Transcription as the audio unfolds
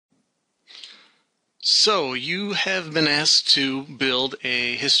So you have been asked to build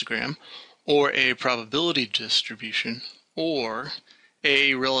a histogram or a probability distribution or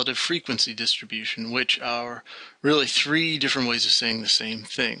a relative frequency distribution, which are really three different ways of saying the same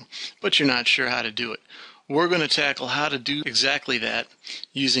thing, but you're not sure how to do it. We're going to tackle how to do exactly that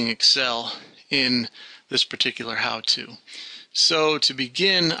using Excel in this particular how-to. So to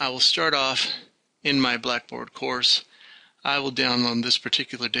begin, I will start off in my Blackboard course. I will download this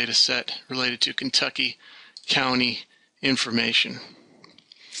particular data set related to Kentucky County information.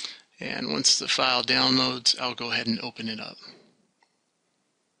 And once the file downloads, I'll go ahead and open it up.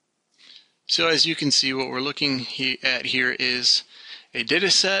 So as you can see, what we're looking at here is a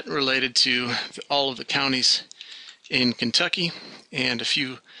data set related to all of the counties in Kentucky and a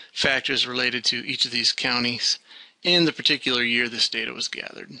few factors related to each of these counties in the particular year this data was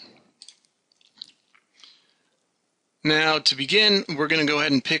gathered. Now to begin, we're going to go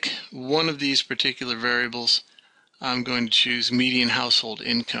ahead and pick one of these particular variables. I'm going to choose median household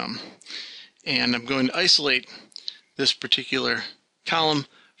income, and I'm going to isolate this particular column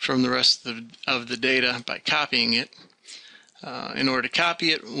from the rest of the data by copying it. In order to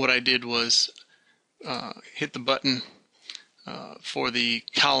copy it, what I did was hit the button for the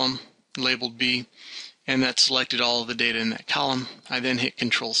column labeled B, and that selected all of the data in that column. I then hit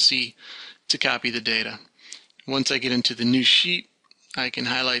Control-C to copy the data. Once I get into the new sheet, I can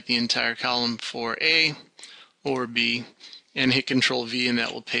highlight the entire column for A or B and hit Control-V, and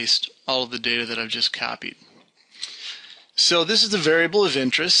that will paste all of the data that I've just copied. So this is the variable of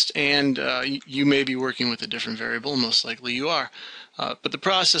interest, and you may be working with a different variable, most likely you are. But the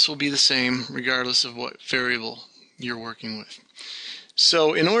process will be the same regardless of what variable you're working with.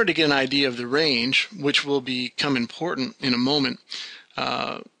 So in order to get an idea of the range, which will become important in a moment,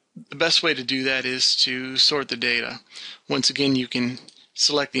 the best way to do that is to sort the data. Once again, you can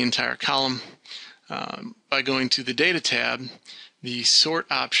select the entire column by going to the Data tab. The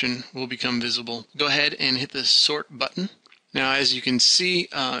Sort option will become visible. Go ahead and hit the Sort button. Now, as you can see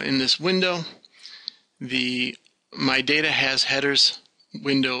in this window, the My Data Has Headers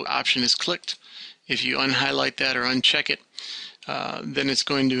window option is clicked. If you unhighlight that or uncheck it, then it's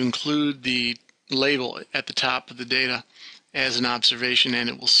going to include the label at the top of the data as an observation, and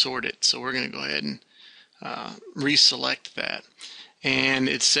it will sort it. So we're going to go ahead and reselect that. And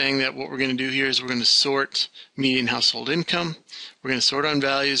it's saying that what we're going to do here is we're going to sort median household income, we're going to sort on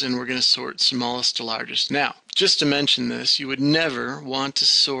values, and we're going to sort smallest to largest. Now, just to mention this, you would never want to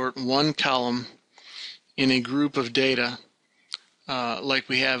sort one column in a group of data like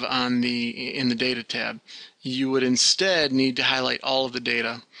we have in the Data tab. You would instead need to highlight all of the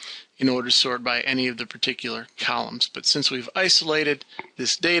data in order to sort by any of the particular columns. But since we've isolated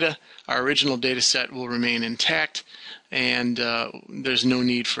this data, our original data set will remain intact, and there's no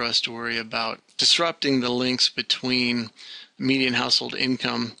need for us to worry about disrupting the links between median household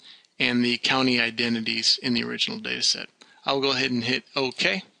income and the county identities in the original data set. I'll go ahead and hit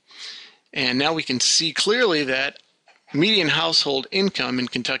OK. And now we can see clearly that median household income in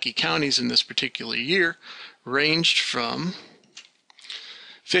Kentucky counties in this particular year ranged from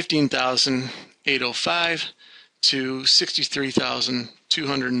 $15,805 to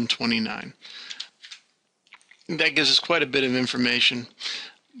 $63,229. That gives us quite a bit of information,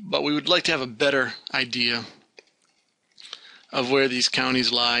 but we would like to have a better idea of where these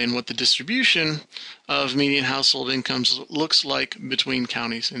counties lie and what the distribution of median household incomes looks like between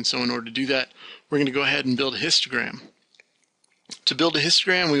counties. And so in order to do that, we're going to go ahead and build a histogram. To build a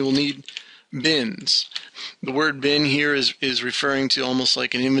histogram, we will need bins. The word bin here is referring to almost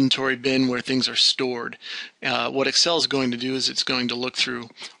like an inventory bin where things are stored. What Excel is going to do is it's going to look through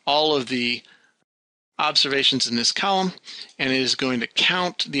all of the observations in this column, and it is going to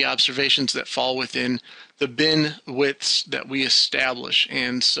count the observations that fall within the bin widths that we establish.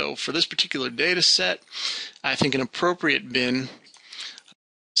 And so for this particular data set, I think an appropriate bin,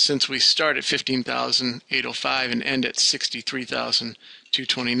 since we start at 15,805 and end at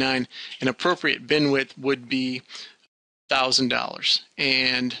 63,229, an appropriate bin width would be $1,000.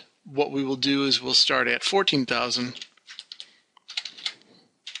 And what we will do is we'll start at 14,000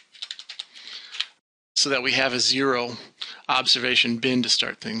 so that we have a zero observation bin to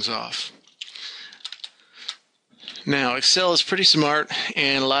start things off. Now, Excel is pretty smart,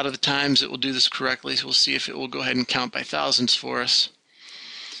 and a lot of the times it will do this correctly, so we'll see if it will go ahead and count by thousands for us.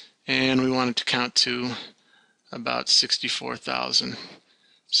 And we want it to count to about 64,000.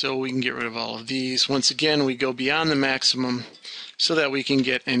 So we can get rid of all of these. Once again, we go beyond the maximum so that we can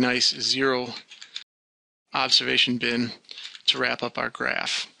get a nice zero observation bin to wrap up our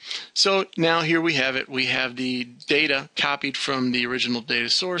graph. So now here we have it. We have the data copied from the original data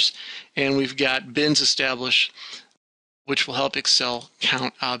source, and we've got bins established, which will help Excel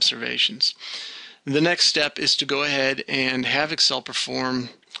count observations. The next step is to go ahead and have Excel perform,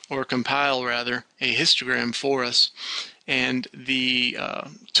 or compile rather, a histogram for us, and the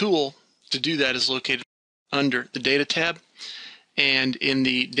tool to do that is located under the Data tab and in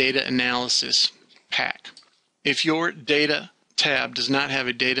the Data Analysis pack. If your Data tab does not have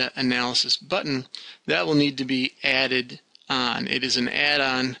a Data Analysis button, that will need to be added on. It is an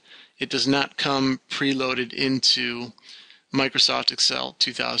add-on. It does not come preloaded into Microsoft Excel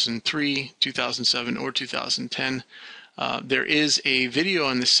 2003, 2007, or 2010. There is a video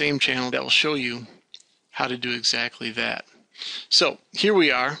on the same channel that will show you how to do exactly that. So here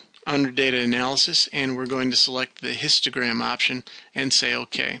we are under Data Analysis, and we're going to select the histogram option and say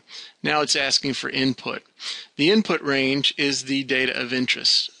OK. Now it's asking for input. The input range is the data of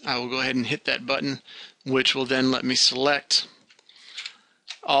interest. I will go ahead and hit that button, which will then let me select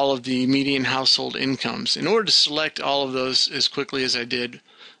all of the median household incomes. In order to select all of those as quickly as I did,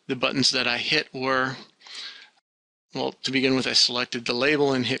 the buttons that I hit were, well, to begin with, I selected the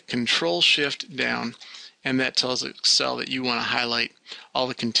label and hit Control-Shift down, and that tells Excel that you want to highlight all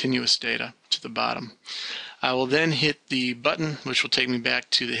the continuous data to the bottom. I will then hit the button, which will take me back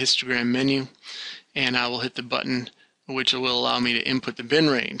to the histogram menu, and I will hit the button which will allow me to input the bin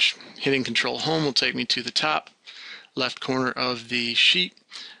range. Hitting Control Home will take me to the top left corner of the sheet.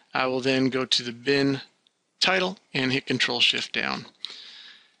 I will then go to the bin title and hit Control-Shift down.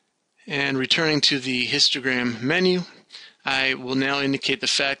 And returning to the histogram menu, I will now indicate the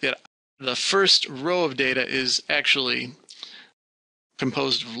fact that the first row of data is actually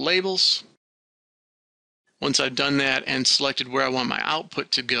composed of labels. Once I've done that and selected where I want my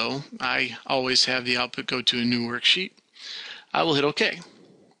output to go, I always have the output go to a new worksheet. I will hit OK.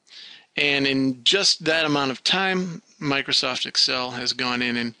 And in just that amount of time, Microsoft Excel has gone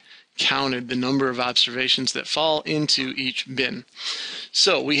in and counted the number of observations that fall into each bin.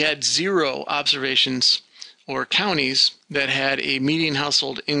 So we had 0 observations or counties that had a median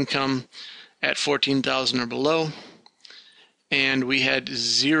household income at $14,000 or below, and we had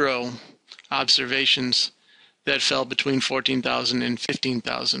 0 observations that fell between $14,000 and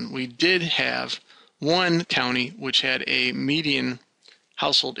 $15,000. We did have one county which had a median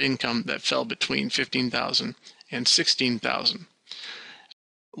household income that fell between $15,000 and $16,000.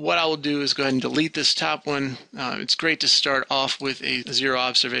 What I will do is go ahead and delete this top one. It's great to start off with a 0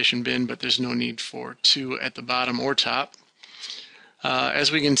 observation bin, but there's no need for 2 at the bottom or top. As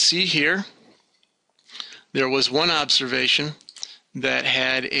we can see here, there was one observation that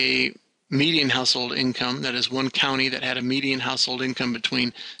had a median household income, that is one county that had a median household income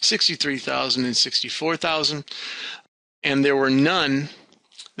between $63,000 and $64,000, and there were none,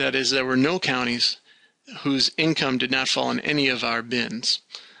 that is, there were no counties whose income did not fall in any of our bins.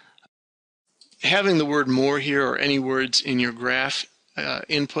 Having the word more here or any words in your graph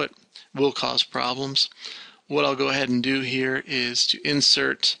input will cause problems. What I'll go ahead and do here is to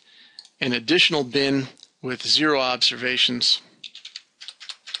insert an additional bin with 0 observations,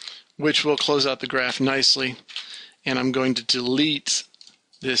 which will close out the graph nicely, and I'm going to delete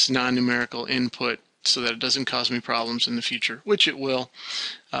this non-numerical input so that it doesn't cause me problems in the future, which it will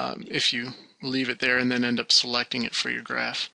if you leave it there and then end up selecting it for your graph.